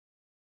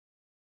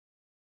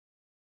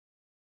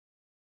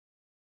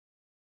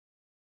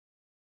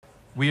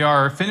We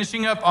are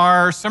finishing up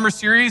our summer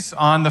series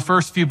on the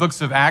first few books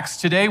of Acts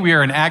today. We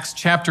are in Acts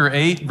chapter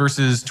 8,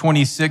 verses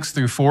 26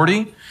 through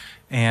 40.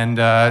 And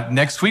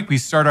next week, we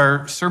start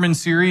our sermon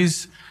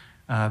series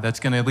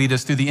that's going to lead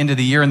us through the end of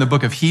the year in the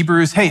book of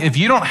Hebrews. Hey, if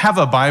you don't have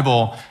a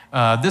Bible,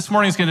 this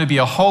morning is going to be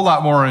a whole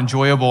lot more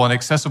enjoyable and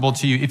accessible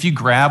to you if you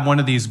grab one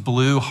of these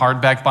blue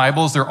hardback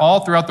Bibles. They're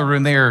all throughout the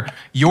room. They are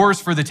yours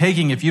for the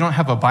taking. If you don't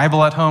have a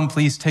Bible at home,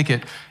 please take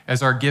it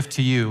as our gift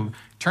to you.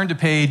 Turn to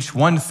page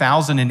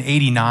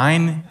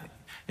 1089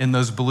 in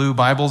those blue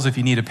Bibles if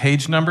you need a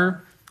page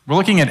number. We're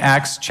looking at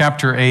Acts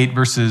chapter 8,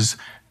 verses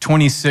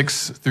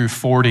 26 through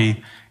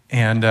 40.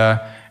 And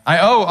I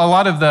owe a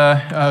lot of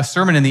the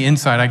sermon in the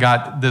inside I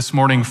got this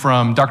morning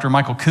from Dr.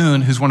 Michael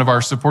Kuhn, who's one of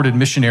our supported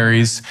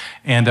missionaries.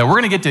 And we're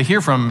going to get to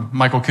hear from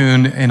Michael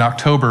Kuhn in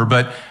October,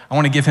 but I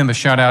want to give him a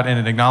shout out and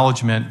an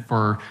acknowledgement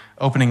for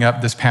opening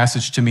up this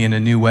passage to me in a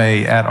new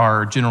way at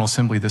our General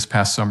Assembly this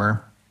past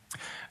summer.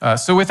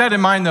 So with that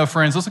in mind, though,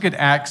 friends, let's look at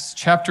Acts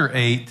chapter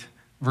 8,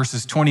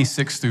 verses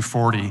 26 through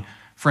 40.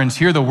 Friends,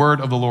 hear the word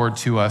of the Lord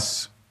to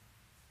us.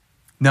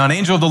 Now an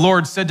angel of the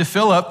Lord said to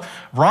Philip,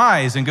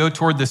 "Rise and go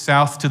toward the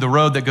south to the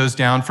road that goes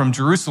down from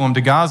Jerusalem to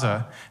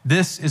Gaza.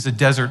 This is a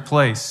desert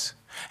place."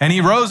 And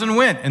he rose and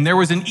went, and there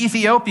was an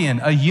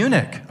Ethiopian, a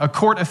eunuch, a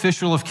court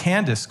official of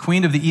Candace,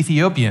 queen of the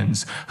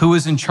Ethiopians, who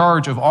was in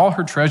charge of all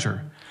her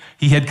treasure.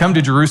 He had come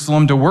to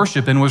Jerusalem to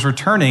worship and was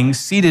returning,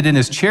 seated in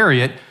his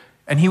chariot,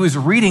 and he was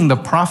reading the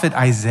prophet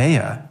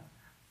Isaiah.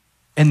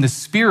 And the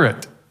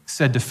Spirit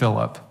said to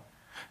Philip,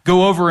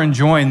 "Go over and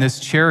join this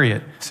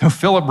chariot." So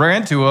Philip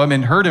ran to him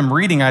and heard him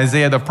reading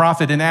Isaiah the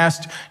prophet and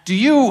asked, "Do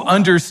you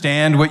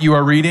understand what you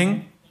are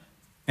reading?"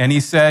 And he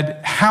said,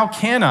 "How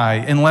can I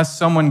unless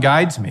someone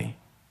guides me?"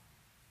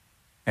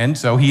 And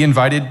so he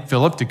invited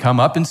Philip to come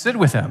up and sit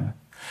with him.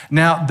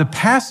 Now, the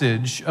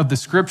passage of the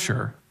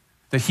scripture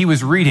that he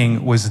was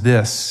reading was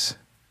this: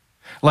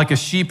 "Like a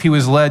sheep he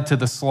was led to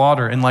the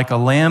slaughter, and like a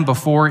lamb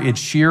before its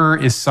shearer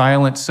is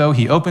silent, so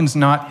he opens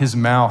not his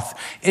mouth.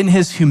 In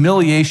his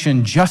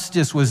humiliation,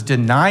 justice was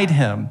denied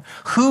him.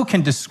 Who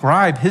can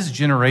describe his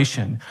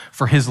generation?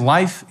 For his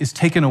life is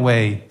taken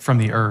away from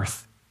the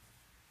earth."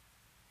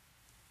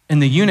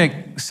 And the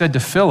eunuch said to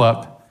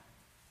Philip,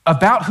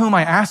 "About whom,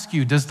 I ask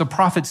you, does the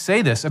prophet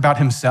say this? About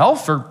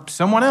himself or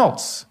someone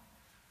else?"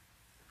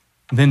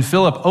 Then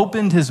Philip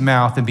opened his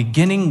mouth, and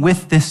beginning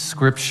with this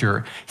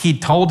scripture, he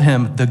told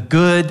him the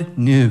good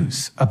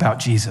news about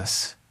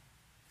Jesus.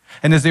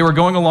 And as they were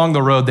going along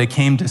the road, they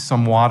came to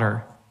some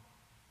water.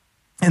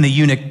 And the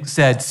eunuch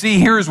said, "See,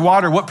 here is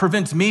water. What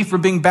prevents me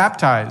from being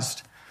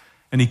baptized?"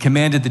 And he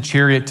commanded the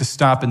chariot to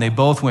stop, and they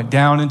both went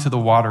down into the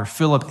water,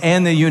 Philip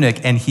and the eunuch,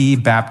 and he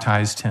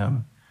baptized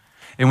him.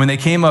 And when they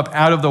came up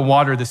out of the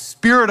water, the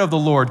Spirit of the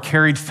Lord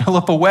carried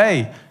Philip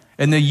away,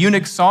 and the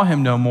eunuch saw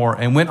him no more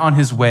and went on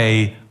his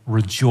way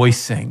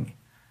rejoicing.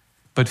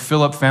 But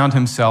Philip found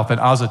himself at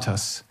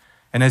Azotus,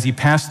 and as he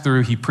passed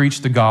through, he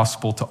preached the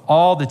gospel to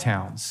all the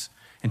towns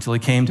until he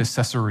came to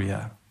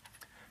Caesarea.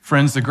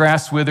 Friends, the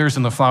grass withers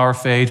and the flower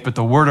fades, but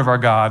the word of our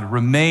God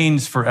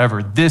remains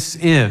forever. This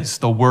is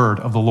the word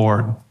of the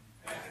Lord.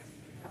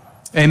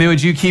 Amen.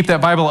 Would you keep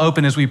that Bible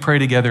open as we pray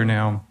together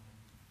now?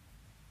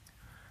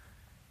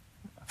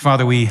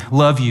 Father, we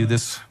love you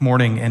this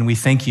morning, and we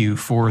thank you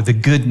for the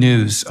good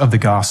news of the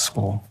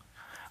gospel.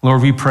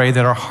 Lord, we pray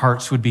that our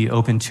hearts would be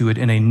open to it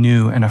in a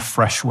new and a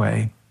fresh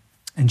way.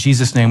 In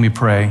Jesus' name we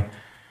pray,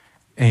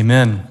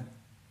 amen.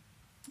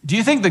 Do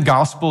you think the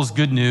gospel is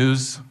good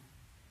news?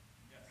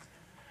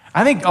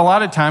 I think a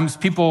lot of times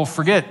people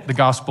forget the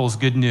gospel is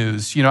good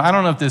news. I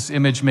don't know if this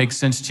image makes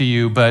sense to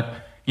you,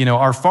 but,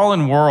 our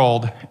fallen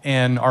world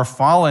and our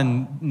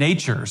fallen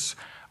natures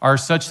are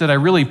such that I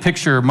really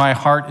picture my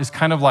heart is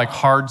kind of like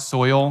hard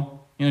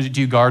soil. Do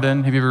you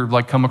garden? Have you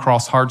ever come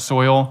across hard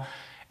soil?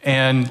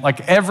 And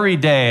every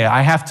day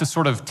I have to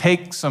sort of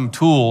take some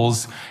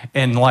tools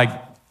and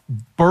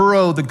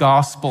burrow the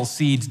gospel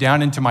seeds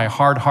down into my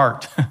hard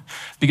heart.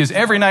 Because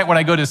every night when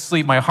I go to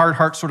sleep, my hard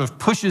heart sort of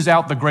pushes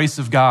out the grace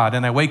of God,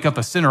 and I wake up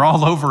a sinner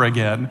all over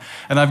again.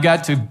 And I've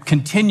got to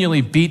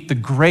continually beat the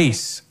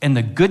grace and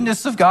the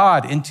goodness of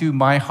God into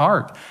my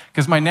heart,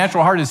 because my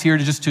natural heart is here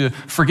to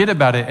forget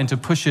about it and to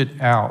push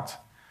it out.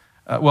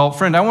 Well,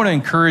 friend, I want to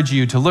encourage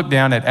you to look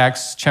down at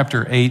Acts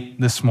chapter 8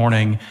 this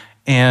morning,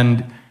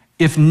 and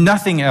if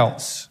nothing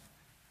else,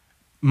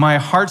 my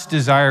heart's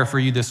desire for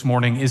you this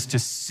morning is to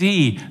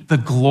see the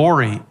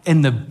glory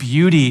and the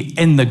beauty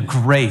and the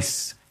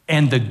grace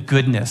and the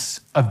goodness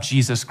of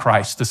Jesus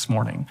Christ this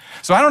morning.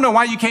 So I don't know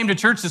why you came to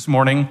church this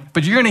morning,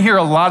 but you're going to hear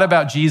a lot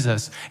about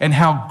Jesus and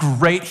how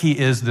great he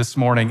is this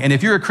morning. And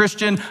if you're a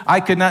Christian,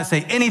 I could not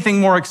say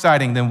anything more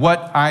exciting than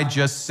what I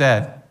just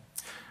said.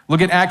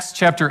 Look at Acts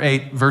chapter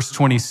 8, verse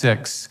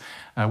 26.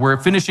 We're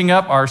finishing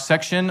up our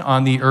section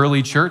on the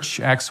early church,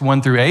 Acts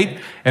 1 through 8.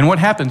 And what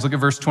happens? Look at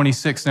verse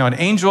 26. Now, an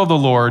angel of the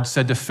Lord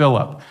said to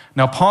Philip.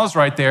 Now, pause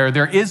right there.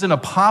 There is an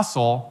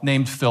apostle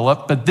named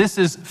Philip, but this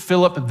is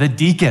Philip the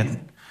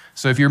deacon.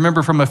 So if you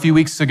remember from a few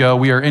weeks ago,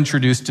 we are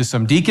introduced to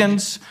some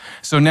deacons.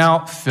 So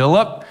now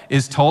Philip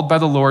is told by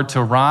the Lord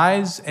to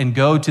rise and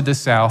go to the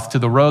south, to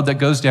the road that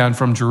goes down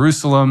from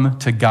Jerusalem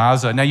to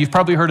Gaza. Now, you've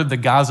probably heard of the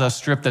Gaza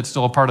Strip that's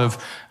still a part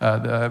of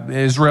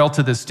Israel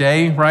to this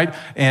day, right?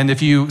 And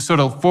if you sort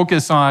of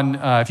focus on,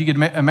 if you could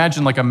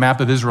imagine like a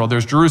map of Israel,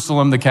 there's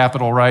Jerusalem, the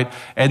capital, right?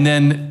 And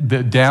then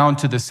down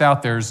to the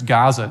south, there's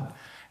Gaza.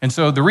 And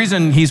so the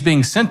reason he's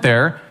being sent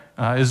there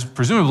is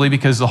presumably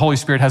because the Holy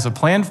Spirit has a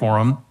plan for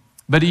him.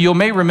 But you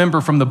may remember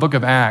from the book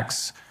of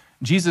Acts,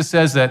 Jesus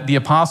says that the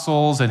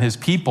apostles and his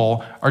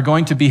people are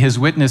going to be his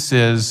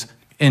witnesses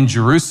in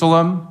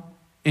Jerusalem,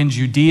 in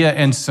Judea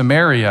and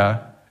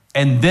Samaria,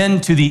 and then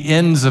to the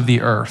ends of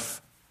the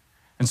earth.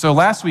 And so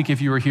last week,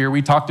 if you were here,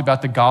 we talked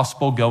about the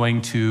gospel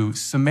going to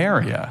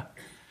Samaria.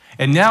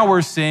 And now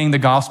we're seeing the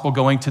gospel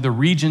going to the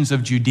regions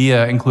of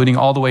Judea, including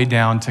all the way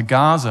down to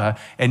Gaza.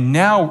 And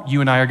now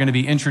you and I are going to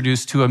be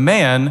introduced to a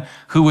man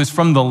who was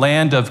from the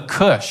land of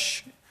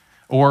Cush,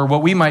 or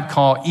what we might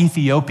call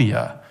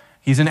Ethiopia.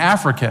 He's an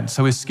African,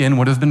 so his skin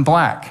would have been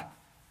black.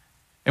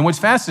 And what's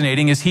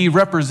fascinating is he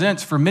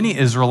represents for many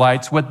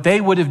Israelites what they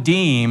would have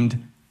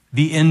deemed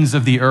the ends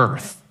of the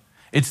earth.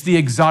 It's the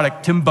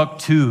exotic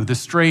Timbuktu, the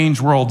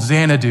strange world,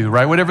 Xanadu,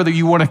 right? Whatever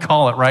you want to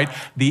call it, right?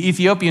 The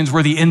Ethiopians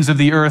were the ends of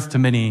the earth to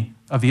many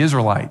of the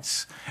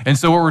Israelites. And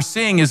so what we're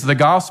seeing is the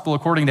gospel,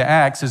 according to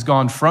Acts, has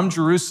gone from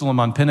Jerusalem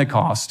on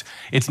Pentecost.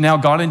 It's now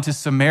gone into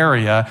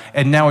Samaria,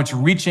 and now it's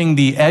reaching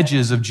the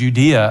edges of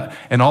Judea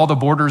and all the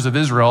borders of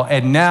Israel,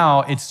 and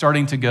now it's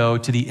starting to go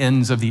to the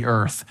ends of the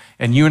earth.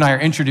 And you and I are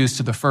introduced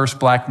to the first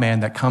black man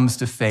that comes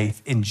to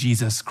faith in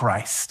Jesus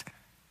Christ,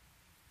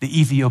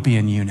 the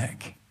Ethiopian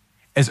eunuch.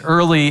 As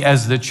early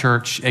as the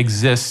church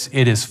exists,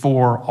 it is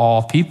for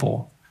all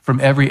people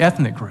from every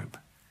ethnic group.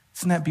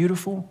 Isn't that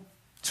beautiful?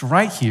 It's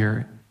right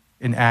here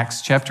in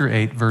Acts chapter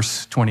 8,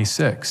 verse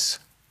 26.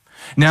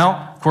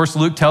 Now, of course,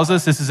 Luke tells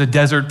us this is a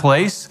desert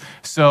place,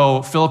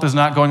 so Philip is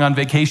not going on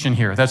vacation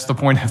here. That's the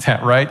point of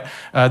that, right?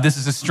 This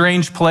is a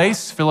strange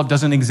place. Philip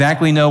doesn't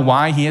exactly know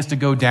why he has to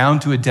go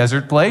down to a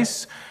desert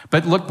place,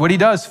 but look what he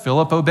does.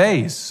 Philip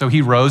obeys. So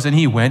he rose and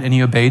he went and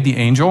he obeyed the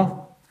angel.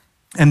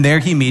 And there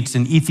he meets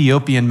an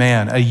Ethiopian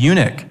man, a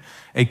eunuch,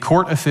 a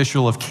court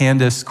official of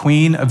Candace,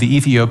 queen of the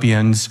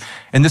Ethiopians.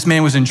 And this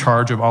man was in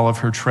charge of all of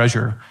her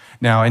treasure.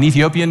 Now, an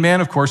Ethiopian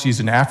man, of course, he's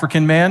an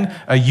African man.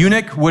 A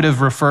eunuch would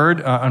have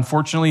referred,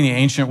 unfortunately, in the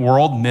ancient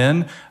world,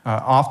 men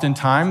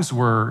oftentimes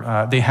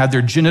they had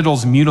their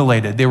genitals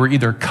mutilated. They were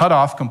either cut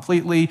off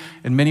completely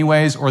in many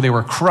ways, or they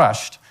were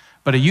crushed.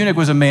 But a eunuch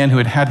was a man who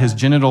had had his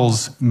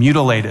genitals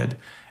mutilated.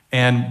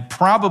 And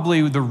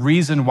probably the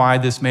reason why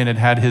this man had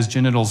had his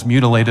genitals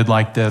mutilated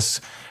like this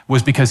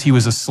was because he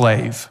was a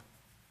slave.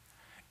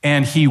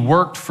 And he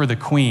worked for the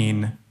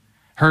queen.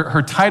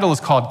 Her title is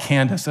called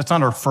Candace. That's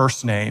not her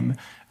first name.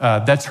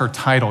 That's her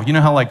title. You know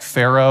how like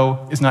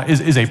Pharaoh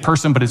is a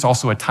person, but it's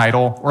also a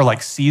title? Or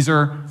like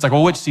Caesar. It's like,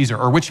 well, which Caesar?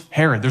 Or which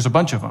Herod? There's a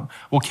bunch of them.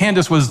 Well,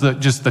 Candace was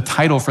just the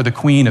title for the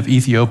queen of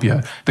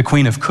Ethiopia, the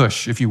queen of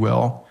Cush, if you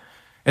will.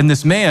 And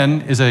this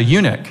man is a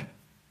eunuch.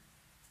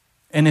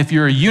 And if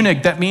you're a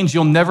eunuch, that means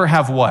you'll never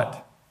have what?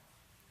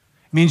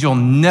 It means you'll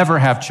never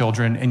have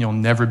children and you'll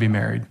never be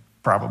married,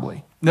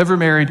 probably. Never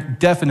married,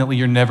 definitely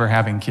you're never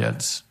having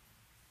kids.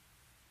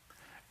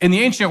 In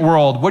the ancient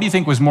world, what do you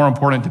think was more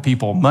important to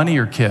people, money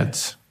or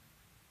kids?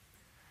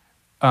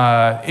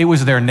 It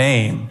was their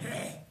name,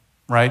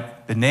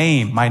 right? The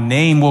name, my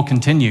name will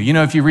continue. You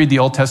know, if you read the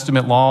Old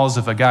Testament laws,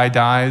 if a guy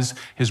dies,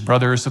 his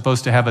brother is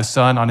supposed to have a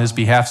son on his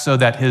behalf so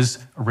that his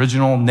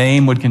original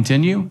name would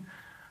continue.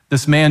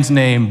 This man's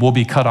name will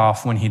be cut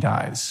off when he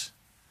dies.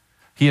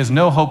 He has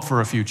no hope for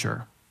a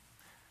future.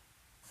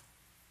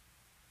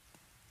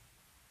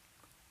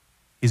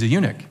 He's a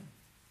eunuch.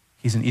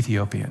 He's an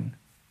Ethiopian.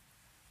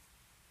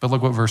 But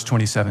look what verse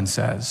 27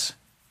 says.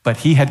 But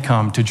he had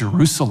come to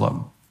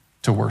Jerusalem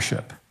to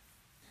worship.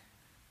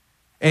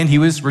 And he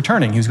was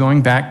returning. He was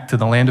going back to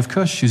the land of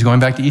Cush. He was going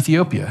back to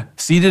Ethiopia,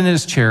 seated in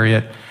his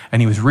chariot,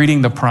 and he was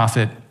reading the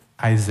prophet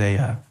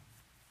Isaiah.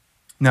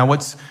 Now,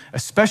 what's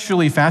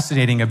especially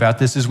fascinating about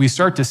this is we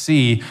start to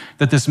see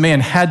that this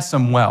man had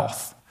some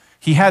wealth.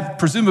 He had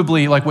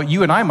presumably like what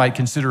you and I might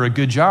consider a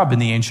good job in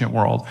the ancient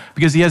world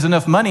because he has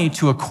enough money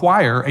to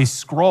acquire a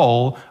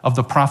scroll of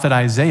the prophet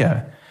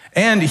Isaiah.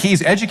 And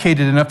he's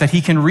educated enough that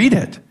he can read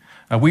it.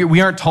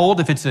 We aren't told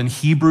if it's an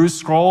Hebrew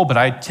scroll, but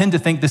I tend to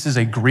think this is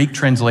a Greek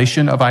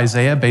translation of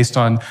Isaiah based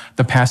on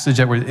the passage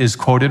that is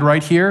quoted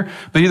right here.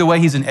 But either way,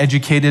 he's an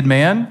educated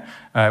man.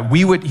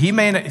 He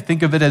may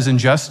think of it as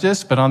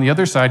injustice, but on the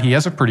other side, he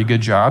has a pretty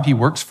good job. He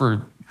works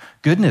for,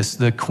 goodness,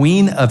 the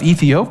queen of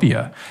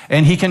Ethiopia.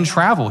 And he can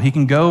travel. He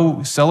can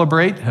go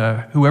celebrate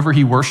whoever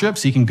he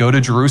worships. He can go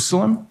to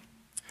Jerusalem.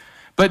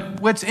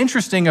 But what's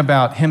interesting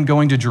about him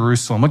going to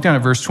Jerusalem, look down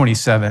at verse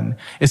 27.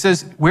 It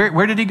says,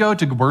 where did he go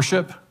to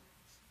worship?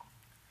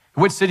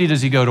 What city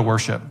does he go to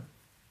worship?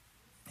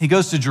 He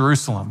goes to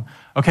Jerusalem.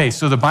 Okay,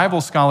 so the Bible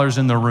scholars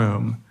in the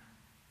room,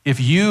 if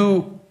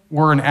you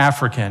were an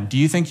African, do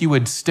you think you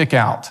would stick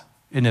out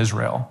in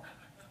Israel?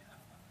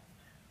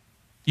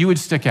 you would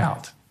stick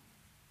out.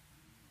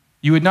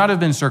 You would not have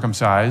been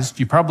circumcised.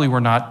 You probably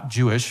were not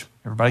Jewish.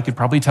 Everybody could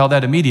probably tell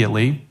that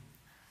immediately.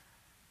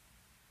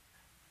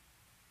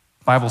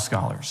 Bible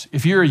scholars,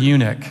 if you're a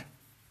eunuch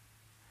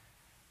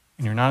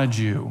and you're not a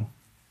Jew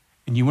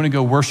and you want to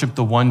go worship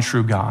the one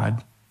true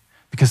God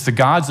because the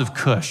gods of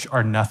Cush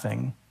are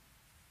nothing,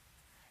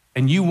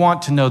 and you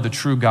want to know the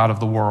true God of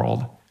the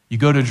world, you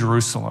go to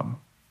Jerusalem.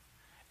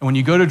 And when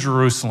you go to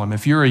Jerusalem,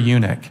 if you're a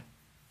eunuch,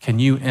 can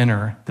you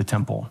enter the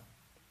temple?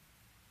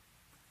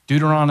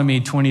 Deuteronomy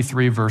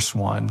 23, verse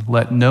 1,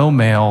 let no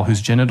male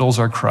whose genitals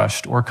are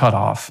crushed or cut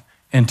off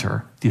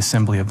enter the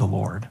assembly of the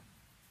Lord.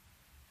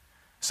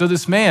 So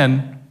this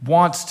man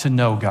wants to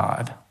know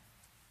God.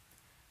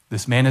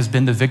 This man has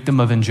been the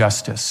victim of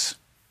injustice.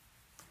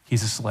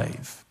 He's a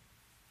slave.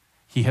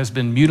 He has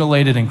been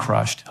mutilated and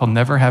crushed. He'll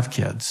never have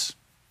kids.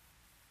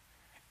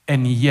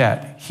 And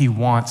yet he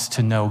wants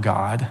to know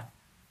God.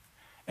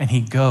 And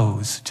he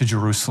goes to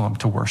Jerusalem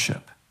to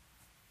worship.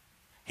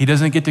 He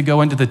doesn't get to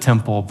go into the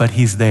temple, but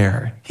he's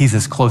there. He's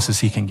as close as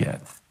he can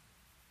get.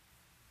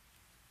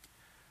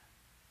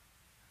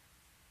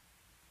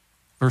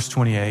 Verse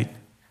 28,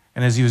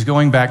 and as he was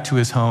going back to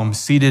his home,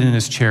 seated in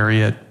his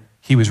chariot,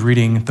 he was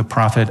reading the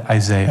prophet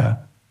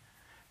Isaiah.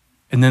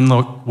 And then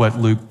look what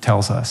Luke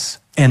tells us.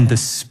 And the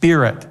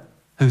Spirit,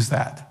 who's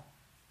that?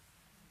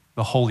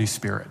 The Holy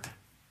Spirit,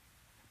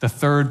 the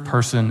third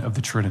person of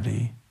the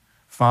Trinity.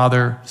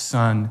 Father,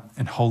 Son,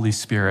 and Holy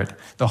Spirit.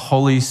 The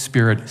Holy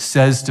Spirit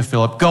says to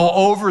Philip, go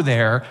over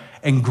there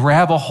and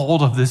grab a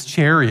hold of this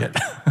chariot.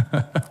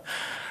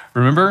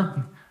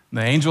 Remember?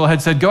 The angel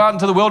had said, go out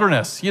into the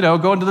wilderness,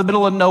 go into the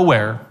middle of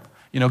nowhere,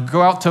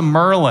 go out to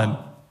Merlin.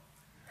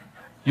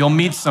 You'll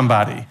meet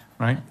somebody,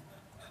 right?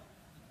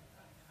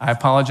 I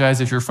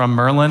apologize if you're from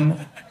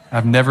Merlin.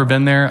 I've never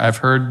been there. I've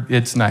heard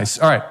it's nice.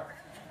 All right.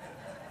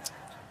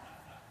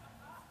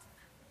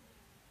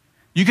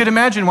 You could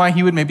imagine why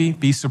he would maybe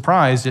be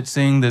surprised at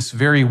seeing this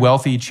very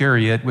wealthy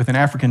chariot with an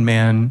African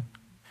man.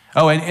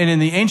 Oh, and in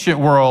the ancient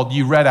world,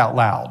 you read out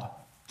loud,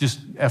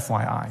 just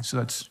FYI. So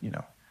that's,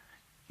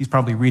 he's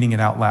probably reading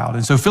it out loud.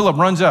 And so Philip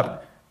runs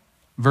up,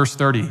 verse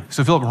 30.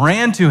 So Philip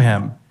ran to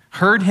him,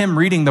 heard him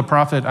reading the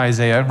prophet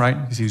Isaiah,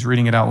 right? Because he's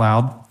reading it out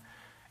loud.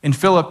 And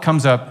Philip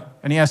comes up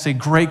and he asks a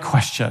great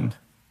question.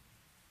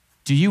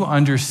 Do you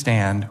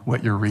understand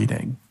what you're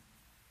reading?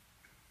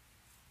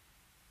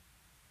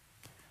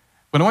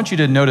 What I want you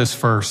to notice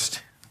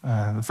first,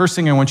 the first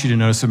thing I want you to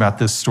notice about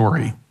this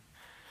story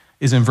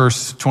is in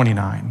verse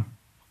 29.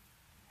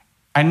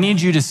 I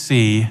need you to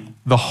see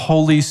the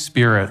Holy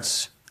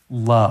Spirit's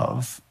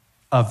love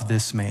of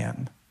this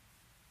man.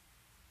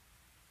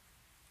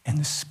 And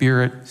the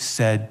Spirit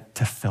said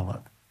to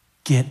Philip,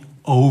 get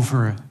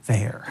over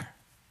there.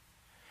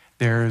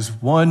 There's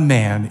one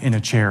man in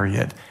a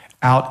chariot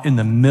out in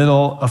the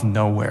middle of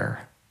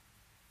nowhere.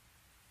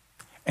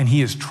 And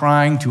he is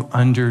trying to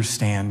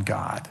understand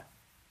God.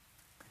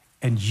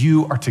 And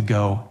you are to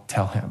go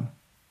tell him.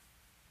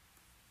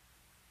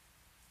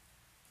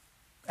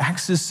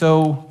 Acts is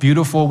so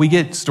beautiful. We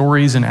get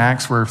stories in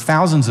Acts where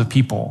thousands of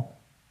people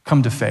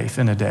come to faith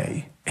in a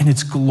day, and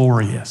it's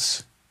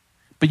glorious.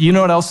 But you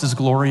know what else is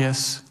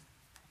glorious?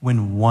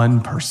 When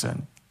one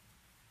person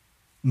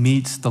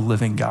meets the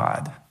living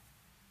God,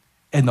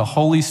 and the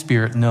Holy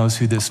Spirit knows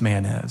who this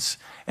man is.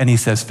 And he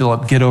says,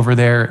 Philip, get over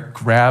there,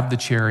 grab the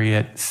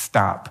chariot,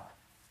 stop,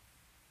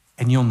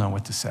 and you'll know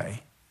what to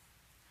say.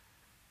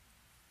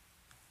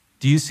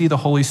 Do you see the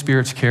Holy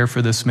Spirit's care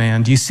for this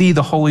man? Do you see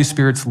the Holy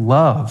Spirit's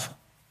love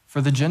for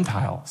the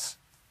Gentiles,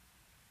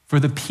 for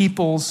the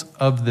peoples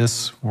of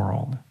this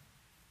world?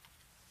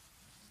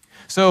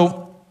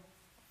 So,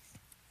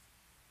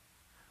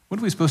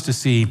 what are we supposed to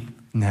see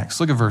next?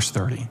 Look at verse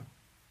 30.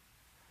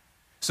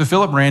 So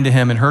Philip ran to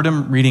him and heard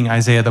him reading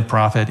Isaiah the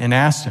prophet and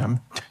asked him,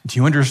 do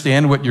you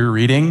understand what you're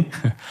reading?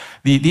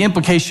 The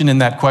implication in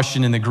that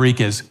question in the Greek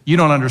is, you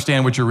don't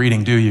understand what you're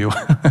reading, do you?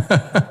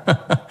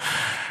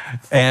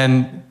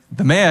 And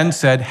the man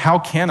said, how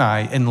can I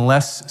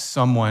unless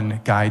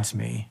someone guides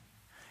me?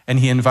 And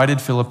he invited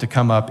Philip to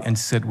come up and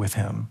sit with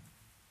him.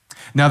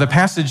 Now, the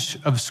passage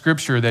of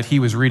scripture that he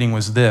was reading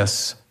was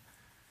this.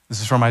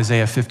 This is from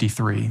Isaiah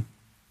 53.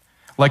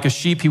 Like a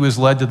sheep, he was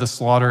led to the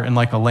slaughter, and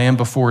like a lamb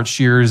before its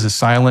shearers is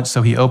silent,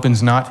 so he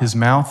opens not his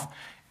mouth.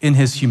 In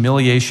his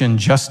humiliation,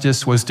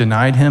 justice was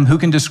denied him. Who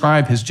can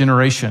describe his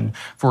generation?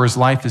 For his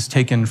life is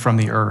taken from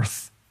the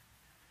earth.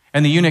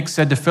 And the eunuch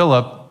said to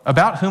Philip,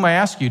 about whom, I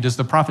ask you, does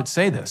the prophet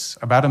say this?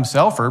 About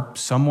himself or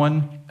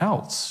someone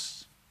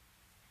else?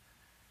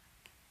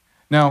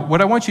 Now,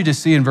 what I want you to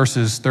see in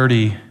verses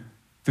 30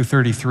 through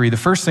 33, the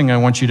first thing I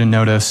want you to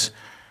notice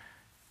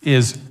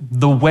is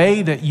the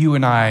way that you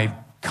and I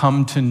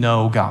come to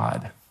know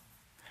God,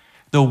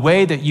 the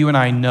way that you and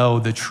I know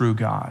the true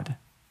God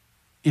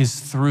is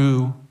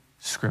through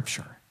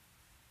Scripture.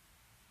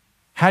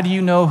 How do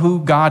you know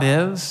who God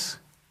is?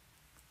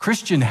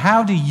 Christian,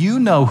 how do you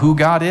know who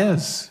God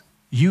is?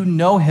 You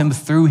know him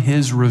through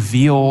his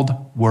revealed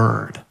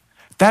word,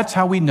 That's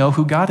how we know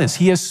who God is.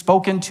 He has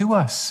spoken to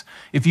us.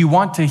 If you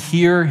want to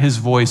hear his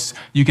voice,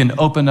 you can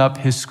open up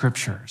his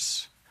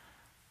scriptures.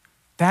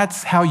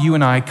 That's how you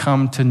and I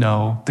come to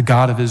know the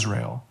God of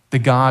Israel, the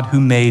God who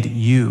made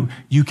you.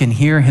 You can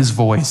hear his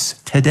voice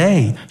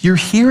today. You're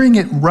hearing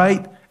it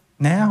right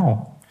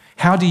now.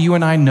 How do you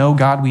and I know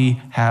God?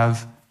 We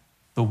have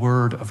the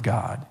word of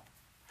God.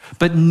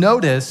 But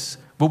notice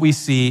what we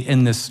see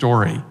in this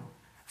story.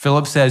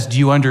 Philip says, do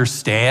you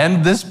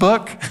understand this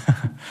book?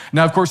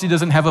 Now, of course, he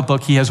doesn't have a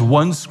book. He has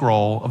one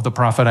scroll of the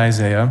prophet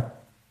Isaiah.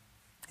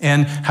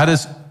 And how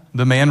does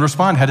the man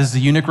respond? How does the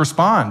eunuch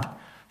respond?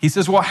 He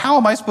says, well, how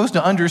am I supposed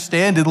to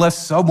understand unless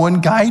someone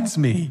guides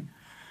me?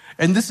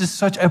 And this is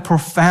such a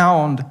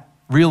profound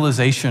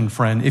realization,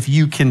 friend, if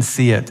you can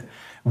see it.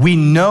 We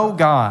know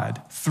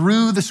God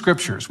through the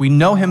scriptures. We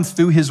know him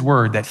through his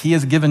word that he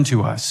has given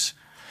to us.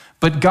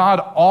 But God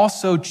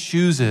also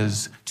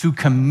chooses to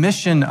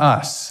commission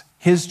us,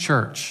 his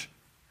church,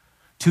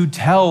 to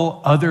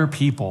tell other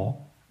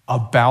people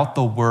about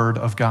the word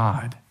of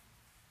God.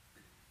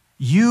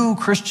 You,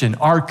 Christian,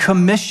 are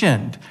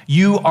commissioned.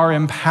 You are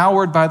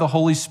empowered by the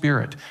Holy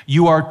Spirit.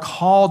 You are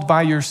called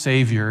by your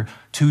Savior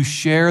to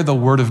share the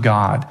word of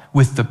God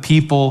with the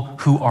people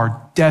who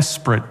are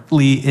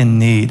desperately in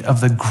need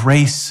of the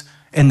grace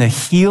and the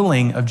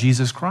healing of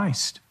Jesus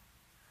Christ.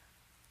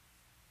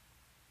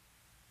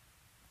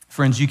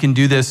 Friends, you can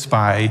do this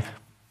by,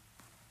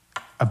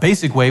 a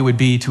basic way would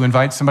be to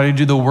invite somebody to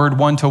do the word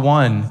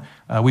one-to-one.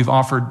 We've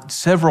offered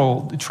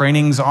several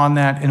trainings on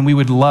that, and we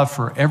would love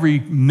for every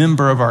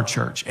member of our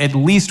church, at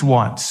least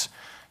once,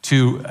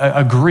 to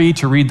agree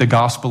to read the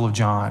Gospel of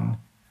John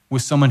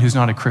with someone who's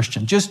not a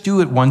Christian. Just do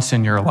it once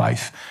in your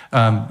life.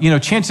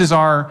 Chances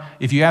are,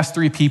 if you ask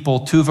 3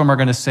 people, 2 of them are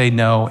going to say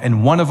no,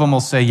 and 1 of them will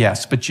say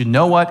yes. But you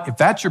know what? If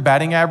that's your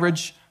batting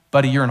average,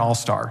 buddy, you're an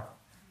all-star.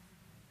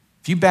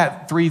 If you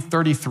bat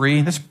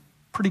 .333, that's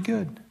pretty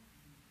good.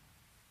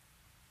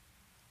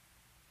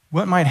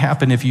 What might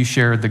happen if you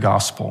shared the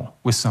gospel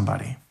with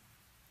somebody?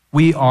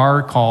 We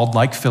are called,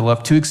 like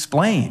Philip, to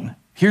explain.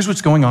 Here's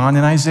what's going on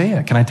in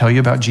Isaiah. Can I tell you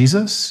about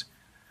Jesus?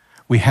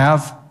 We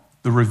have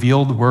the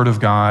revealed word of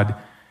God,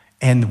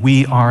 and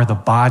we are the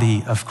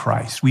body of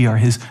Christ. We are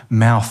his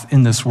mouth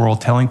in this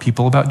world telling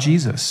people about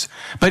Jesus.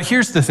 But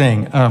here's the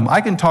thing.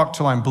 I can talk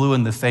till I'm blue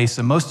in the face,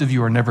 and most of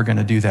you are never going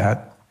to do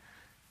that.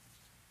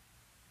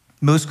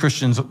 Most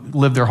Christians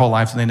live their whole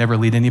lives and they never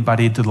lead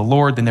anybody to the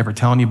Lord. They never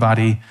tell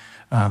anybody.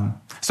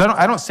 So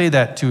I don't say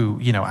that to,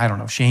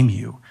 shame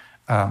you.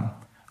 I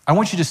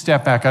want you to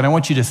step back and I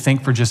want you to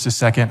think for just a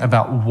second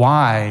about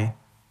why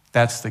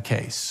that's the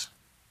case.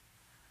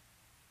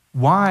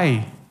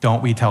 Why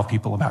don't we tell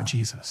people about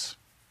Jesus?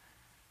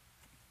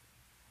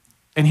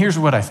 And here's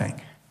what I think.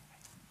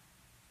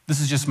 This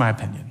is just my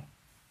opinion.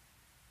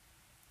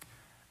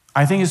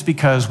 I think it's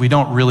because we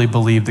don't really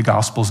believe the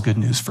gospel's good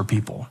news for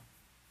people.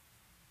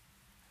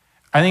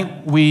 I think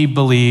we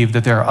believe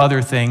that there are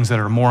other things that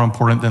are more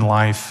important than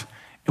life,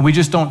 and we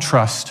just don't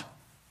trust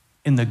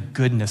in the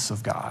goodness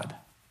of God.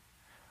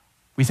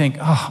 We think,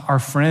 our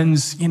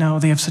friends, they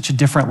have such a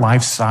different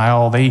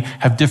lifestyle. They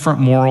have different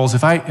morals.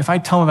 If I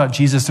tell them about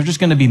Jesus, they're just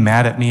going to be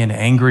mad at me and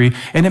angry,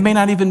 and it may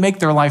not even make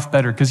their life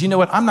better because you know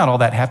what? I'm not all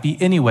that happy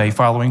anyway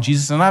following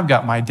Jesus, and I've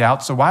got my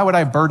doubts, so why would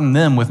I burden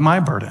them with my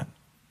burden?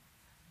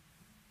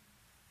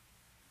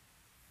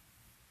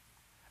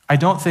 I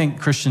don't think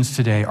Christians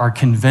today are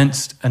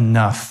convinced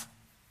enough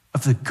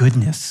of the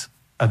goodness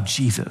of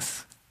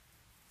Jesus.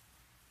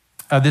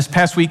 This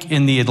past week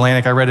in The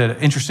Atlantic, I read an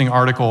interesting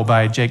article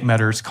by Jake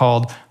Metters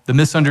called "The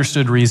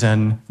Misunderstood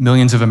Reason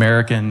Millions of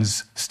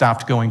Americans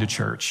Stopped Going to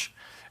Church."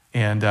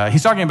 And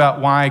he's talking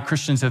about why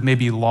Christians have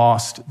maybe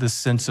lost this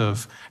sense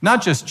of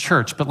not just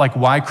church, but like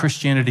why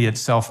Christianity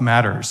itself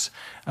matters.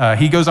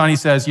 He goes on, he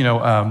says,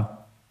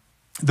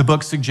 the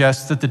book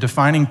suggests that the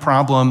defining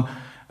problem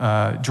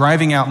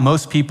driving out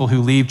most people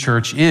who leave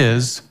church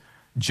is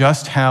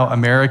just how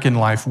American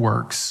life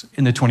works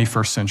in the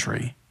 21st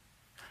century.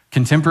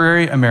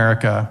 Contemporary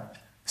America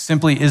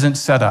simply isn't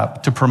set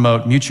up to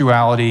promote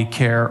mutuality,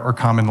 care, or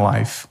common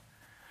life.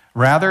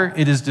 Rather,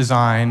 it is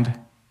designed,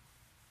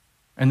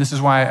 and this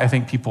is why I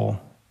think people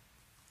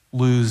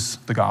lose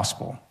the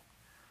gospel.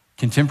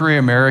 Contemporary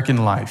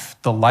American life,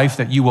 the life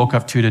that you woke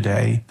up to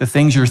today, the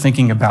things you're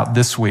thinking about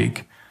this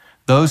week,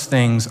 those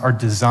things are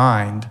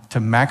designed to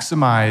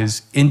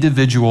maximize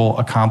individual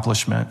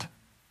accomplishment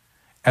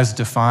as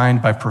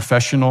defined by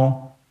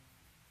professional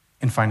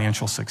and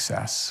financial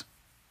success.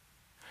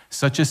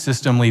 Such a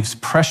system leaves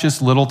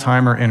precious little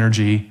time or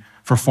energy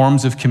for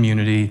forms of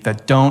community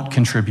that don't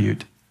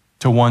contribute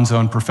to one's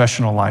own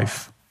professional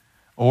life,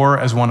 or,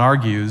 as one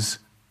argues,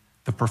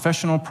 the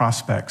professional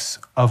prospects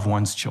of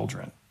one's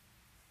children.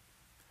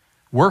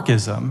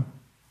 Workism,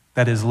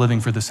 that is living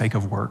for the sake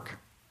of work,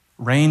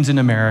 reigns in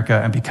America,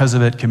 and because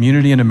of it,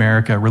 community in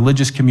America,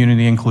 religious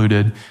community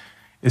included,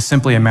 is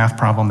simply a math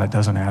problem that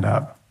doesn't add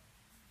up.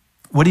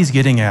 What he's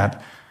getting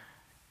at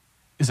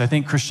is I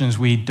think Christians,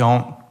 we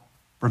don't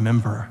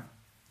remember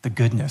the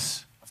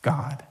goodness of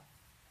God.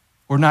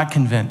 We're not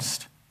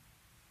convinced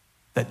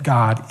that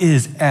God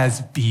is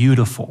as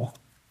beautiful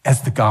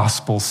as the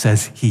gospel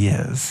says he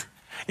is.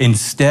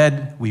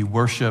 Instead, we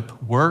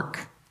worship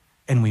work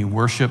and we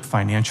worship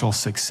financial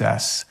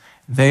success.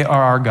 They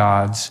are our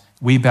gods.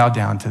 We bow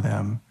down to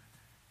them,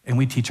 and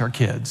we teach our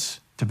kids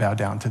to bow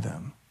down to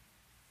them.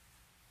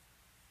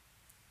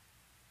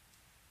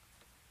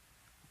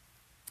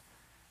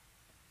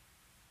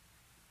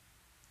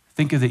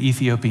 Think of the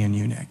Ethiopian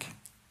eunuch.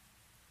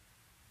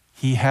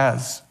 He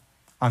has,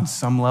 on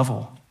some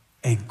level,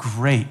 a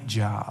great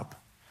job.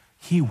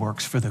 He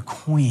works for the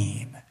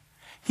queen.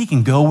 He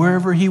can go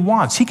wherever he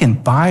wants. He can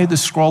buy the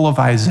scroll of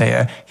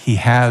Isaiah. He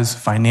has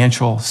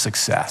financial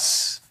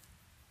success,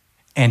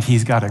 and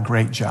he's got a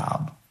great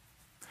job.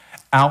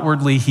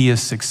 Outwardly, he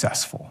is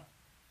successful.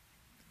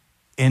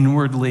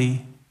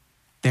 Inwardly,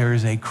 there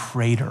is a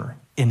crater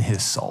in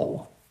his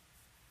soul.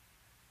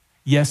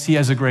 Yes, he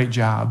has a great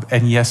job,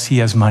 and yes, he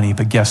has money,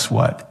 but guess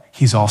what?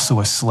 He's also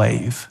a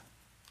slave.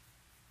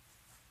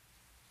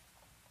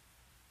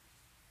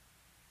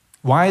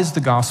 Why is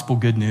the gospel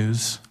good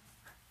news?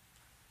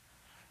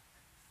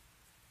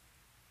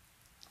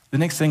 The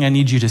next thing I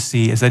need you to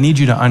see is I need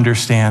you to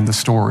understand the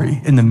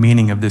story and the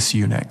meaning of this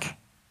eunuch.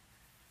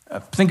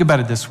 Think about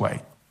it this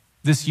way.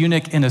 This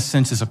eunuch, in a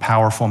sense, is a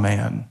powerful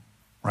man,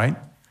 right?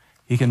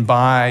 He can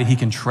buy, he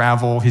can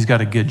travel, he's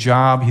got a good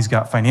job, he's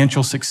got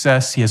financial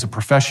success, he has a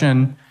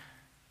profession.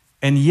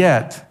 And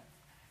yet,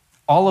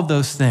 all of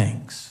those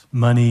things,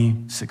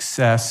 money,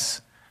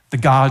 success, the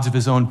gods of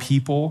his own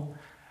people,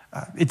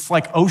 it's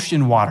like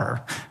ocean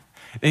water.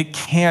 It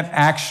can't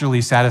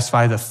actually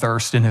satisfy the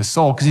thirst in his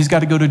soul because he's got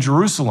to go to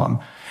Jerusalem.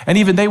 And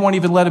even they won't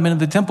even let him into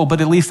the temple,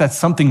 but at least that's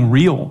something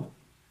real.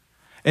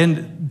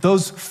 And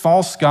those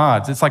false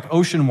gods, it's like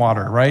ocean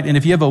water, right? And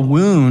if you have a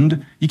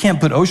wound, you can't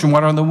put ocean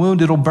water on the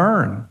wound, it'll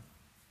burn.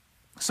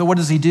 So what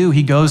does he do?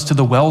 He goes to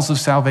the wells of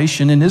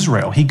salvation in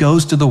Israel. He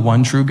goes to the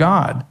one true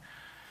God.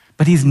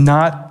 But he's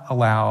not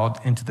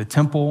allowed into the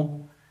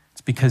temple.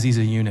 It's because he's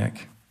a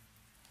eunuch.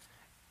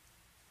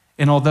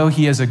 And although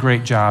he has a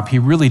great job, he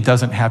really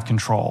doesn't have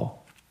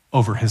control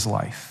over his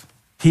life.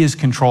 He is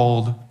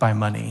controlled by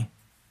money,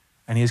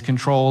 and he is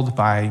controlled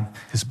by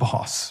his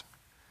boss.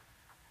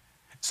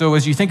 So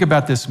as you think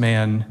about this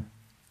man,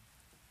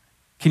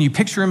 can you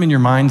picture him in your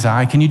mind's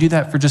eye? Can you do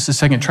that for just a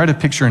second? Try to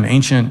picture an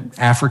ancient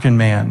African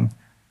man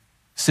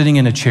sitting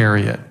in a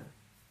chariot,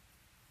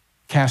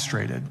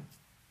 castrated,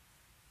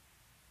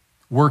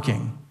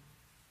 working.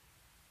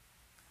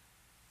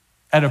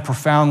 At a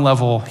profound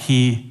level,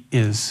 he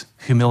is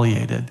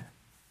humiliated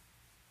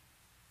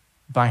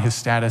by his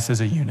status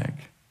as a eunuch.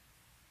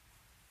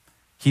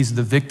 He's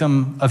the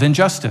victim of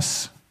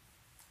injustice.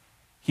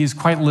 He is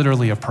quite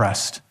literally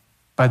oppressed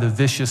by the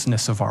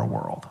viciousness of our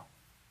world.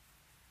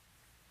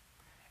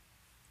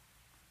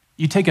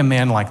 You take a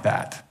man like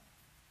that,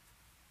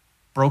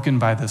 broken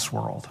by this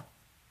world,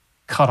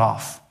 cut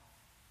off,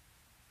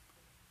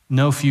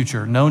 no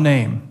future, no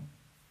name.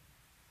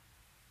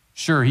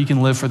 Sure, he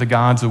can live for the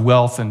gods of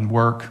wealth and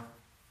work,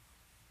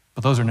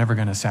 but those are never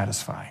going to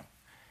satisfy.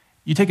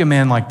 You take a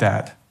man like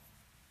that,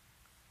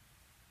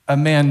 a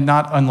man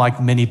not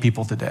unlike many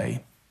people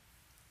today,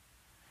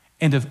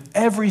 and of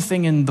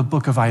everything in the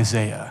book of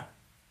Isaiah,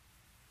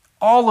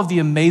 all of the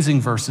amazing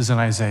verses in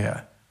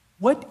Isaiah,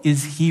 what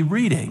is he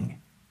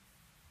reading?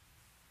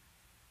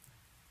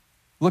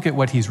 Look at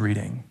what he's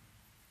reading.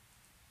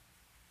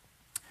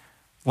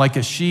 Like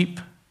a sheep,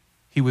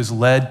 he was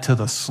led to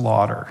the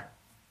slaughter,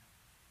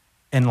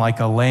 and like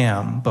a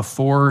lamb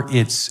before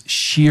its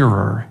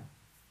shearer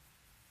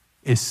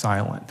is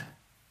silent.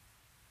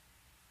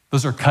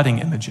 Those are cutting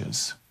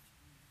images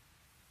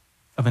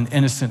of an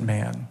innocent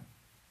man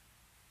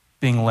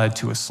being led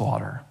to a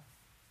slaughter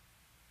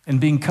and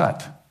being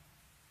cut.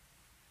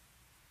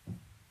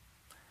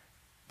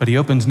 But he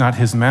opens not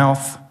his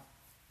mouth.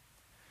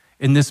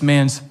 In this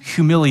man's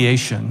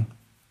humiliation,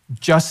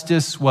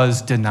 justice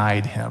was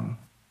denied him.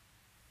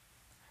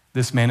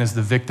 This man is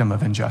the victim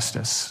of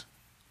injustice.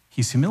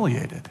 He's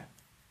humiliated.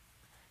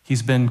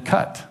 He's been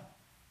cut.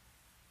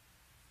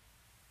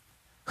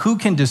 Who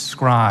can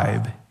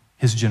describe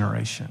his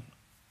generation?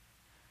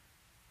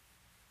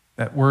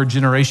 That word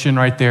generation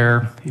right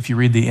there, if you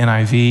read the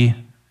NIV,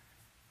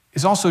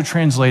 is also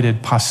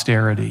translated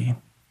posterity,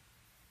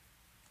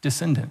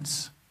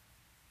 descendants.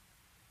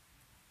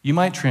 You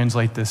might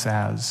translate this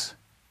as,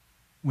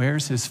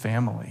 where's his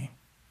family?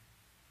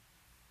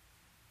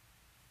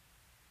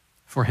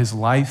 For his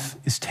life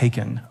is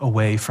taken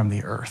away from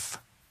the earth.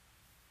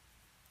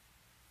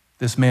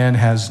 This man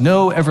has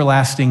no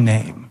everlasting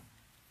name.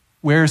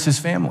 Where's his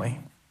family?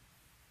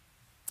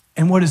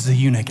 And what does the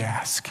eunuch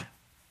ask?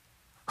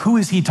 Who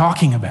is he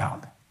talking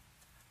about?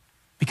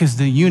 Because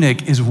the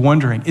eunuch is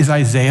wondering, is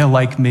Isaiah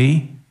like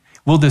me?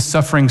 Will this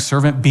suffering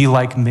servant be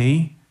like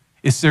me?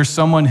 Is there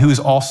someone who has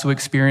also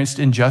experienced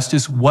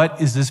injustice? What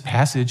is this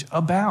passage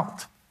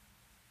about?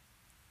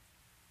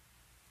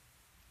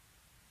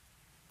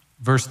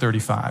 Verse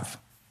 35.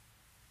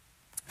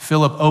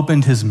 Philip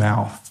opened his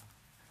mouth.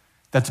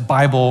 That's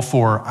Bible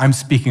for I'm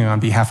speaking on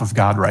behalf of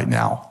God right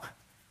now.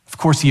 Of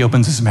course he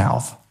opens his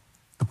mouth.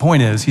 The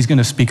point is, he's going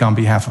to speak on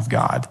behalf of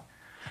God.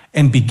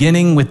 And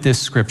beginning with this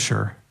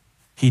scripture,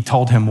 he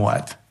told him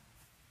what?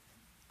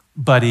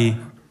 Buddy,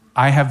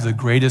 I have the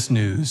greatest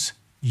news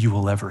you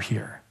will ever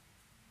hear.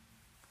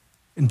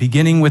 And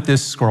beginning with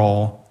this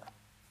scroll,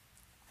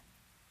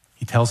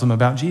 he tells him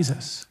about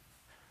Jesus.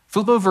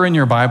 Flip over in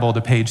your Bible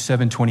to page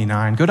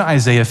 729. Go to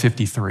Isaiah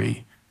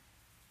 53.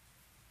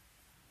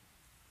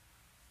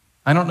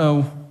 I don't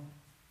know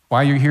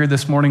why you're here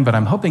this morning, but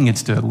I'm hoping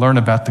it's to learn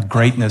about the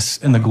greatness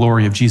and the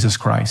glory of Jesus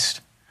Christ.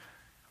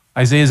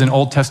 Isaiah is an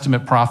Old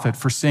Testament prophet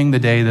foreseeing the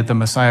day that the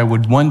Messiah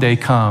would one day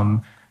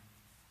come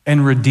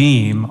and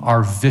redeem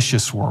our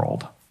vicious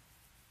world.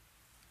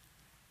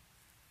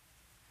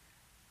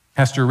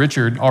 Pastor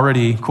Richard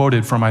already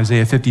quoted from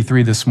Isaiah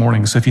 53 this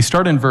morning. So if you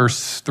start in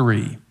verse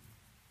 3,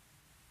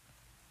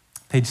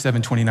 page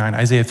 729,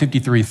 Isaiah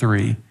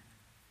 53:3,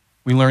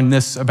 we learn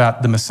this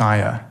about the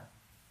Messiah.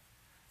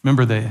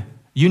 Remember, the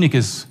eunuch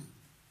is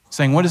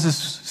saying, what is this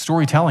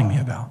story telling me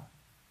about?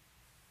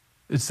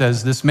 It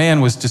says, this man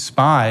was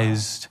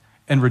despised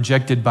and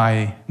rejected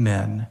by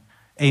men,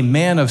 a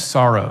man of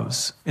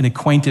sorrows and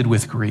acquainted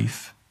with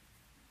grief.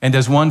 And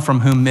as one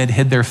from whom men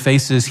hid their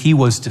faces, he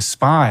was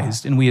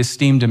despised, and we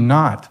esteemed him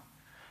not.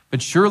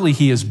 But surely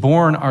he has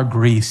borne our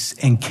griefs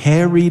and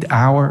carried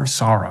our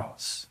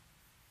sorrows.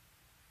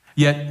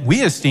 Yet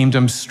we esteemed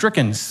him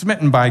stricken,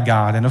 smitten by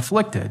God, and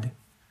afflicted.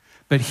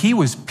 But he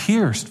was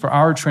pierced for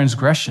our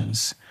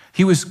transgressions.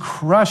 He was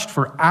crushed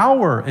for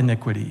our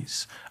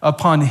iniquities.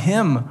 Upon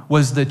him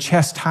was the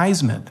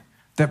chastisement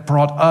that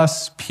brought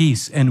us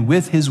peace, and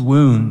with his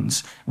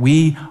wounds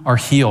we are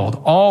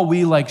healed. All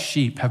we like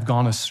sheep have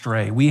gone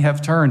astray. We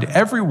have turned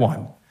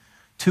everyone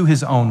to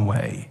his own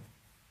way.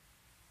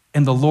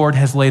 And the Lord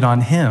has laid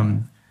on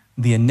him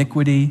the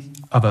iniquity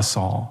of us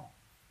all.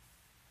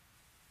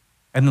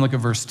 And then look at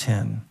verse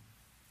 10.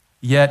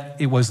 Yet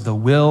it was the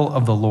will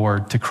of the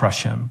Lord to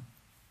crush him.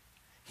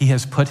 He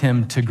has put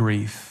him to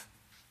grief.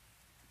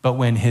 But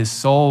when his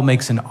soul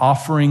makes an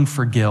offering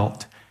for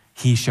guilt,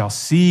 he shall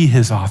see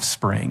his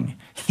offspring.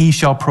 He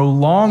shall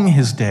prolong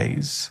his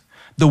days.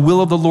 The will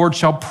of the Lord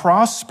shall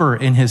prosper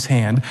in his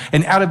hand.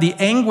 And out of the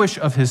anguish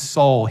of his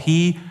soul,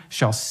 he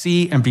shall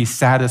see and be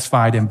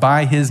satisfied. And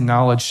by his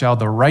knowledge shall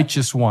the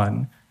righteous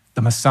one,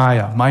 the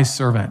Messiah, my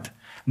servant,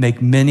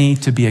 make many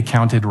to be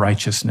accounted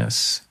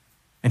righteousness.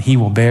 And he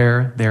will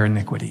bear their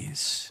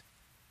iniquities.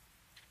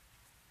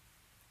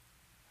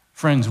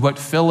 Friends, what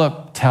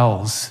Philip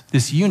tells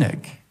this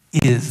eunuch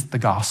is the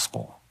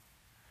gospel.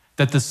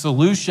 That the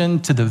solution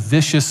to the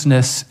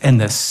viciousness and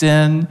the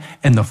sin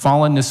and the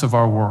fallenness of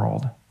our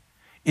world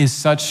is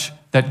such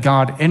that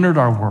God entered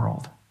our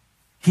world.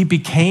 He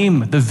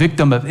became the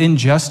victim of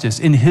injustice.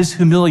 In his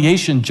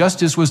humiliation,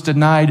 justice was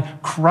denied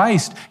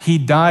Christ. He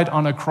died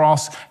on a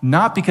cross,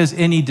 not because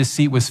any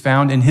deceit was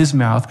found in his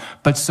mouth,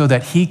 but so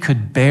that he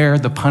could bear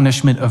the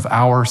punishment of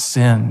our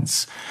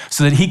sins,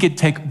 so that he could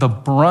take the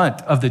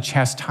brunt of the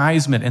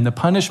chastisement and the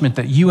punishment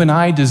that you and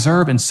I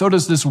deserve, and so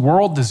does this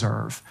world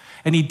deserve.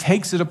 And he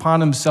takes it upon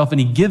himself and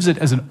he gives it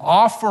as an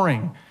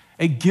offering,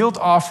 a guilt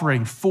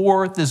offering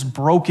for this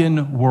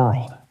broken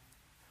world.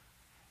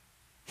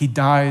 He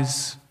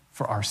dies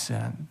for our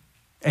sin,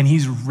 and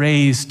he's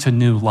raised to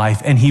new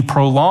life, and he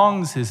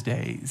prolongs his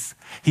days.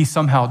 He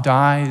somehow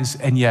dies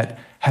and yet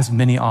has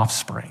many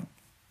offspring.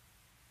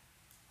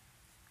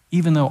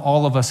 Even though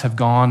all of us have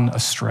gone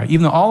astray,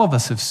 even though all of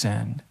us have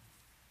sinned,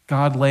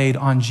 God laid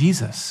on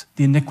Jesus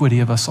the iniquity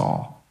of us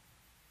all.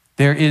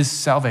 There is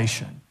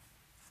salvation.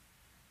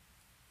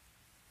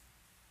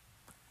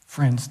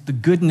 Friends, the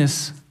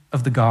goodness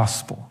of the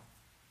gospel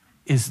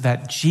is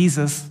that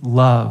Jesus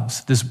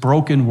loves this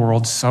broken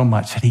world so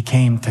much that he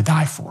came to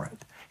die for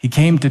it. He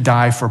came to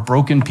die for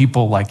broken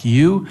people like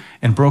you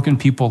and broken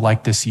people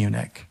like this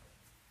eunuch.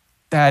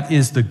 That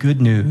is the good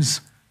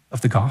news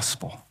of the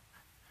gospel.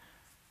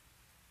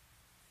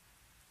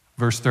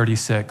 Verse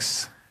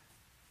 36.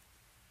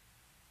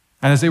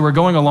 And as they were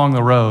going along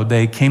the road,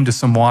 they came to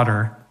some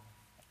water,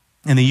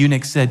 and the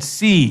eunuch said,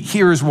 "See,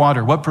 here is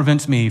water. What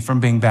prevents me from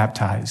being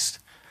baptized?"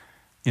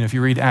 You know, if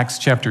you read Acts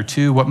chapter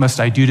 2, what must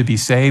I do to be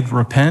saved?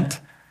 Repent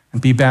and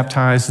be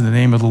baptized in the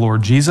name of the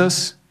Lord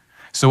Jesus.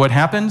 So what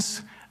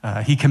happens?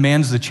 He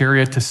commands the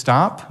chariot to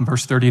stop,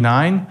 verse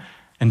 39,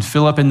 and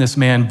Philip and this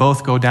man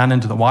both go down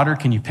into the water.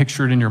 Can you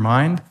picture it in your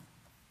mind?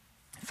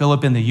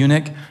 Philip and the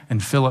eunuch,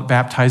 and Philip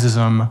baptizes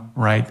him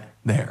right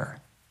there.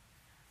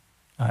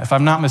 If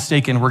I'm not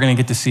mistaken, we're going to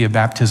get to see a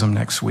baptism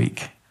next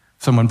week.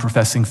 Someone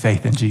professing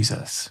faith in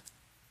Jesus.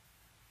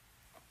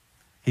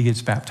 He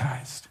gets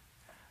baptized.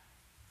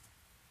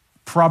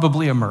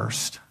 Probably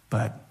immersed,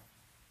 but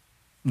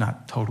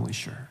not totally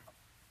sure.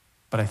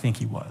 But I think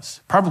he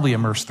was. Probably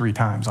immersed 3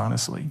 times,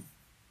 honestly.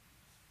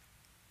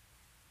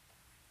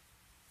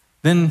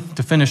 Then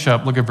to finish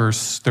up, look at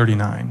verse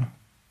 39.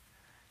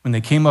 When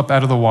they came up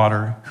out of the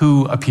water,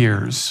 who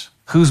appears?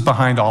 Who's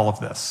behind all of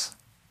this?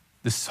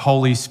 This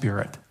Holy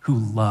Spirit who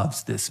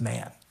loves this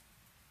man.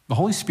 The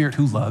Holy Spirit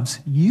who loves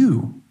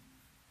you.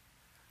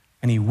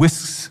 And he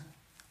whisks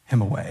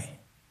him away.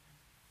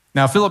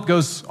 Now, Philip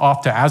goes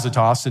off to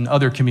Azotus and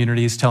other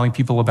communities telling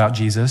people about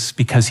Jesus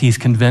because he's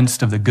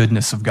convinced of the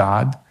goodness of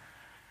God.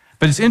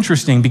 But it's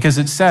interesting because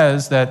it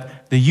says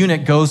that the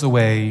eunuch goes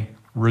away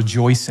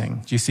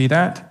rejoicing. Do you see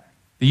that?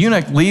 The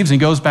eunuch leaves and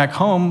goes back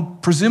home,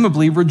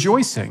 presumably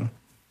rejoicing.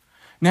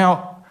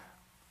 Now,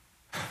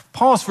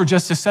 pause for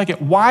just a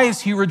second. Why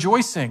is he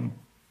rejoicing?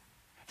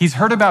 He's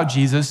heard about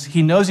Jesus.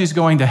 He knows he's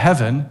going to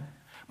heaven.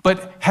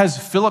 But has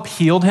Philip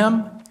healed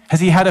him?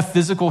 Has he had a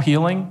physical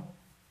healing?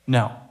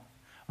 No.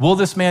 Will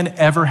this man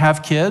ever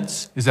have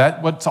kids? Is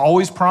that what's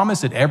always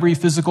promised, that every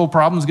physical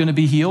problem is going to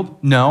be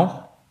healed?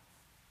 No.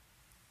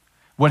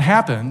 What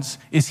happens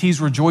is he's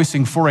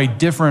rejoicing for a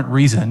different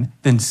reason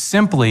than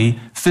simply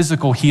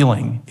physical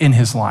healing in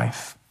his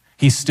life.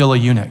 He's still a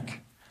eunuch.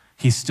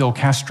 He's still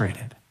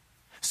castrated.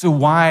 So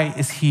why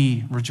is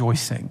he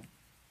rejoicing?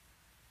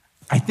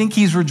 I think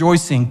he's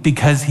rejoicing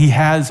because he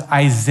has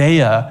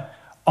Isaiah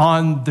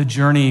on the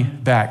journey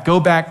back. Go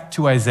back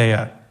to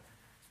Isaiah.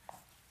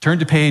 Turn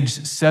to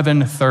page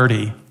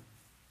 730.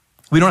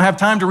 We don't have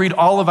time to read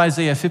all of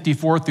Isaiah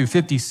 54 through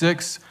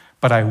 56,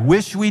 but I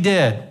wish we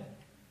did.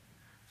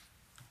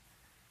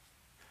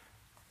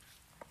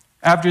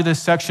 After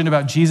this section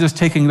about Jesus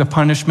taking the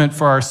punishment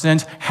for our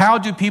sins, how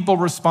do people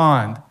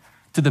respond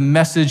to the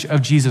message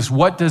of Jesus?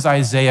 What does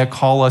Isaiah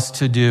call us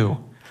to do?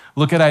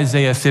 Look at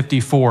Isaiah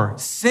 54.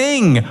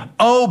 Sing,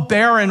 O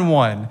barren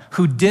one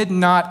who did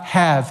not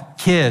have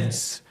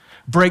kids.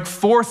 Break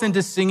forth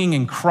into singing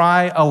and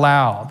cry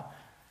aloud.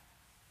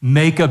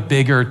 Make a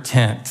bigger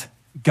tent.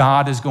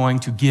 God is going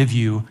to give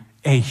you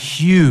a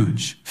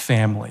huge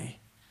family.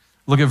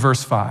 Look at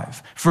verse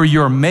 5. For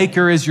your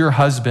maker is your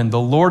husband, the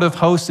Lord of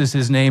hosts is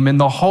his name, and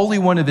the Holy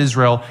One of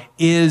Israel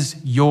is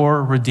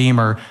your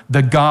Redeemer.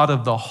 The God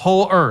of the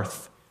whole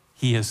earth,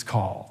 he is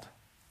called.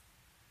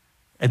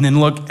 And then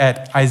look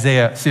at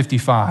Isaiah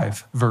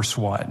 55, verse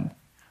 1.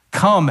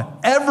 Come,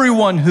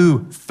 everyone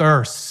who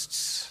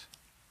thirsts,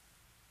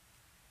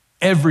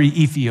 every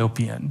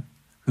Ethiopian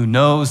who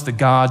knows the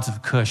gods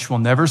of Cush will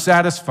never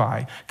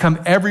satisfy.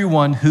 Come,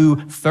 everyone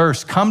who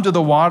thirsts, come to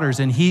the waters,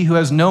 and he who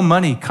has no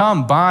money,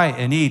 come buy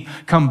and eat.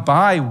 Come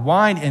buy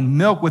wine and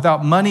milk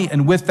without money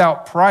and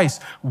without price.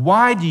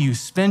 Why do you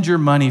spend your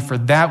money for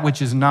that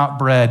which is not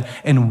bread?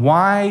 And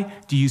why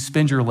do you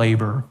spend your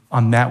labor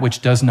on that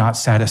which does not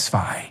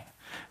satisfy?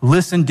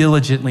 Listen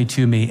diligently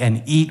to me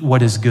and eat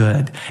what is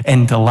good,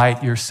 and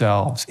delight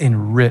yourselves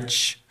in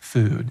rich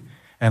food,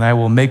 and I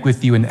will make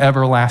with you an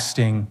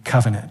everlasting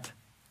covenant.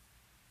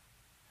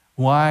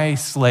 Why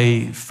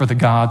slave for the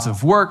gods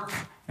of work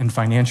and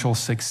financial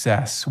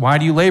success? Why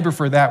do you labor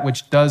for that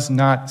which does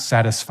not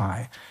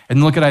satisfy?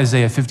 And look at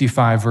Isaiah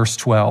 55, verse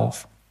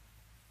 12.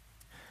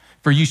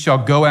 For you shall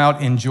go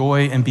out in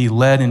joy and be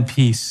led in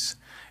peace.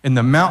 And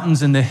the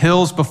mountains and the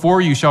hills before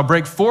you shall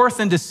break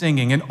forth into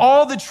singing, and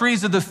all the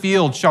trees of the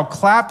field shall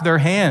clap their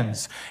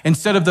hands.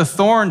 Instead of the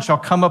thorn shall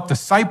come up the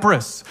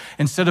cypress.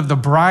 Instead of the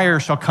briar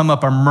shall come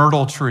up a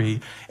myrtle tree.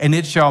 And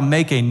it shall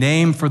make a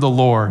name for the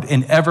Lord,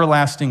 an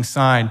everlasting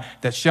sign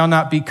that shall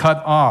not be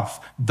cut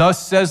off.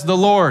 Thus says the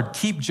Lord,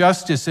 keep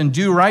justice and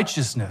do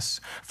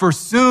righteousness. For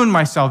soon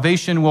my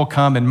salvation will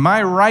come, and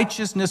my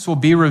righteousness will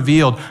be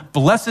revealed.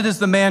 Blessed is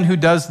the man who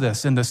does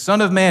this, and the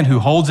Son of Man who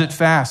holds it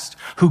fast,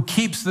 who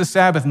keeps the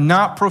Sabbath,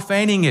 not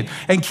profaning it,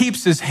 and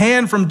keeps his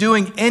hand from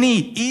doing any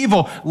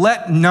evil.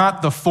 Let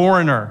not the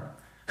foreigner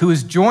who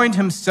has joined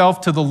himself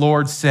to the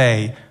Lord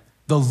say,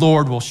 the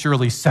Lord will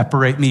surely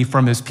separate me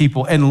from his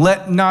people. And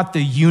let not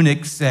the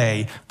eunuch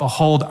say,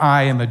 behold,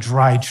 I am a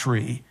dry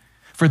tree.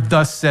 For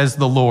thus says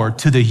the Lord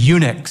to the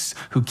eunuchs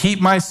who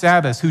keep my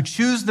Sabbaths, who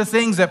choose the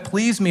things that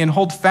please me and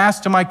hold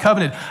fast to my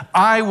covenant,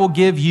 I will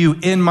give you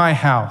in my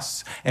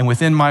house and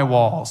within my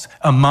walls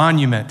a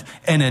monument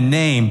and a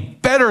name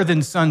better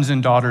than sons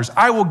and daughters.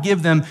 I will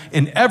give them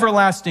an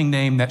everlasting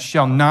name that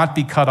shall not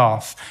be cut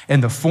off.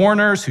 And the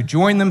foreigners who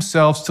join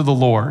themselves to the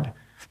Lord,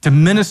 to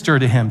minister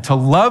to him, to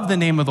love the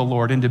name of the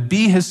Lord, and to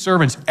be his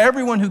servants,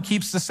 everyone who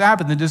keeps the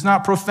Sabbath and does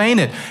not profane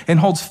it and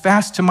holds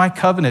fast to my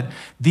covenant,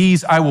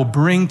 these I will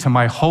bring to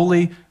my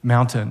holy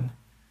mountain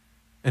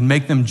and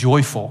make them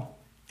joyful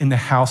in the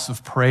house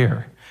of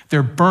prayer.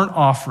 Their burnt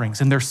offerings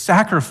and their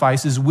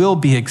sacrifices will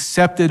be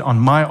accepted on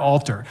my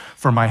altar,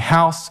 for my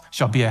house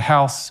shall be a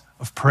house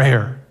of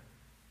prayer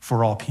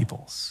for all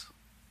peoples.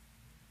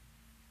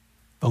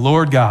 The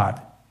Lord God,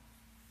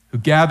 who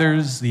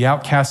gathers the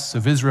outcasts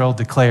of Israel,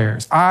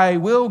 declares, I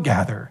will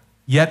gather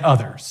yet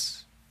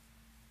others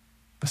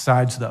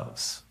besides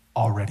those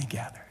already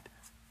gathered.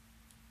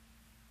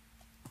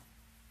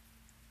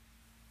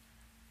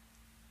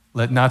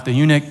 Let not the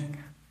eunuch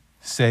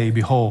say,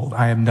 behold,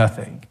 I am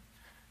nothing.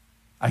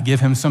 I give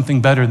him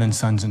something better than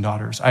sons and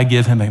daughters. I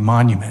give him a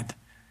monument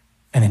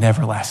and an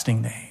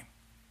everlasting name.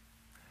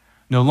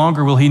 No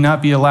longer will he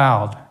not be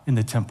allowed in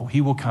the temple. He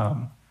will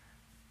come,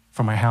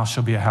 for my house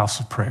shall be a house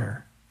of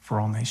prayer for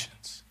all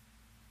nations.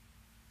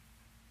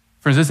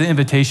 Friends, this is an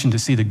invitation to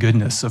see the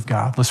goodness of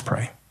God. Let's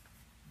pray.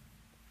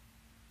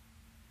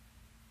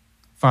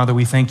 Father,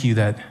 we thank you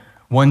that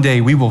one day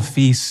we will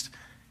feast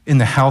in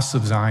the house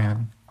of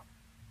Zion,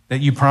 that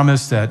you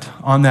promise that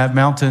on that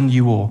mountain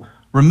you will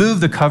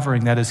remove the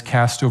covering that is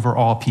cast over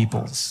all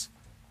peoples,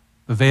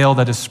 the veil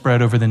that is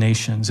spread over the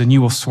nations, and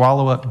you will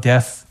swallow up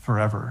death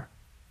forever.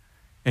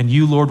 And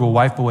you, Lord, will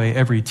wipe away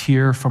every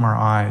tear from our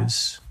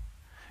eyes,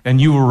 and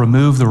you will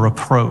remove the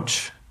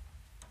reproach,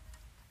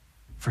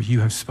 for you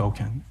have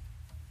spoken.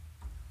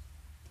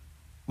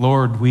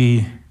 Lord,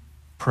 we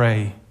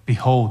pray,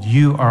 behold,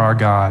 you are our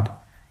God.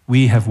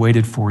 We have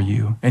waited for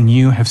you, and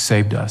you have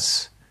saved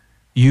us.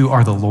 You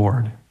are the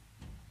Lord.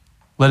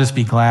 Let us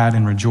be glad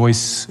and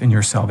rejoice in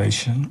your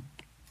salvation.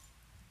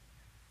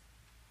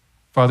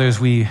 Father, as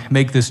we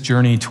make this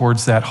journey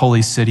towards that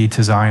holy city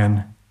to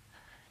Zion,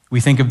 we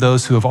think of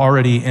those who have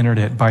already entered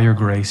it by your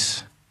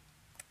grace.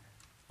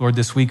 Lord,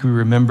 this week we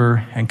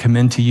remember and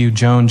commend to you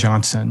Joan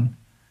Johnson,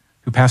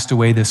 who passed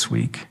away this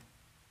week.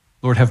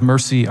 Lord, have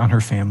mercy on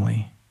her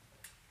family.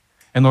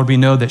 And Lord, we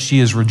know that she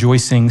is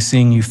rejoicing,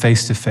 seeing you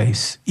face to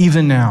face,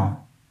 even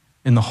now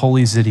in the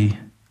holy city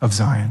of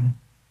Zion.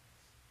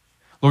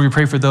 Lord, we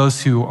pray for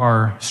those who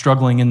are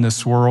struggling in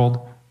this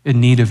world in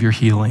need of your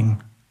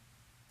healing.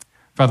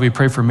 Father, we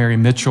pray for Mary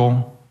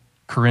Mitchell,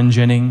 Corinne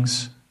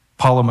Jennings,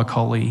 Paula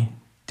McCulley,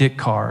 Dick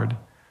Card,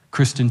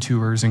 Kristen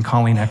Tours, and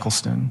Colleen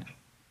Eccleston.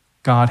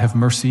 God, have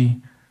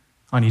mercy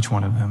on each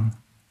one of them.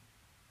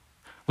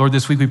 Lord,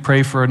 this week we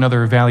pray for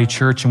another Valley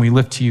Church, and we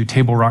lift to you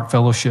Table Rock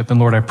Fellowship. And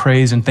Lord, I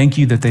praise and thank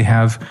you that they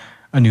have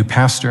a new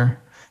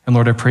pastor. And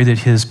Lord, I pray that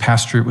his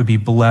pastorate would be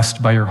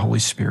blessed by your Holy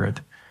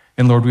Spirit.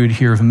 And Lord, we would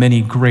hear of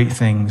many great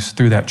things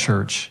through that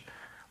church.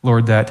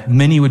 Lord, that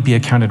many would be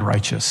accounted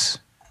righteous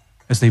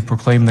as they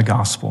proclaim the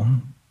gospel.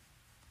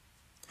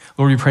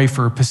 Lord, we pray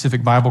for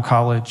Pacific Bible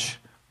College.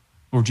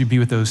 Lord, you be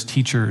with those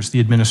teachers, the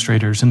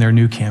administrators in their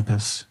new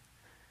campus.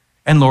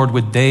 And Lord,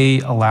 would they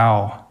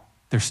allow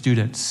their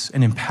students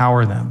and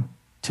empower them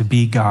to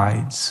be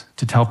guides,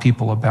 to tell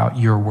people about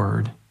your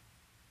word.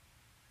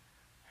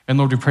 And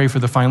Lord, we pray for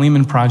the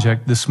Philemon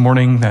Project this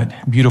morning,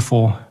 that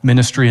beautiful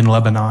ministry in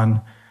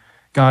Lebanon.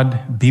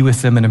 God, be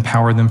with them and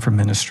empower them for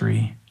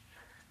ministry.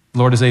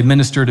 Lord, as they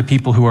minister to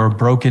people who are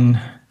broken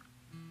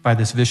by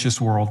this vicious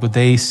world, would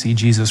they see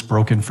Jesus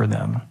broken for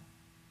them?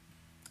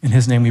 In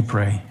his name we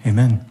pray,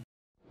 amen.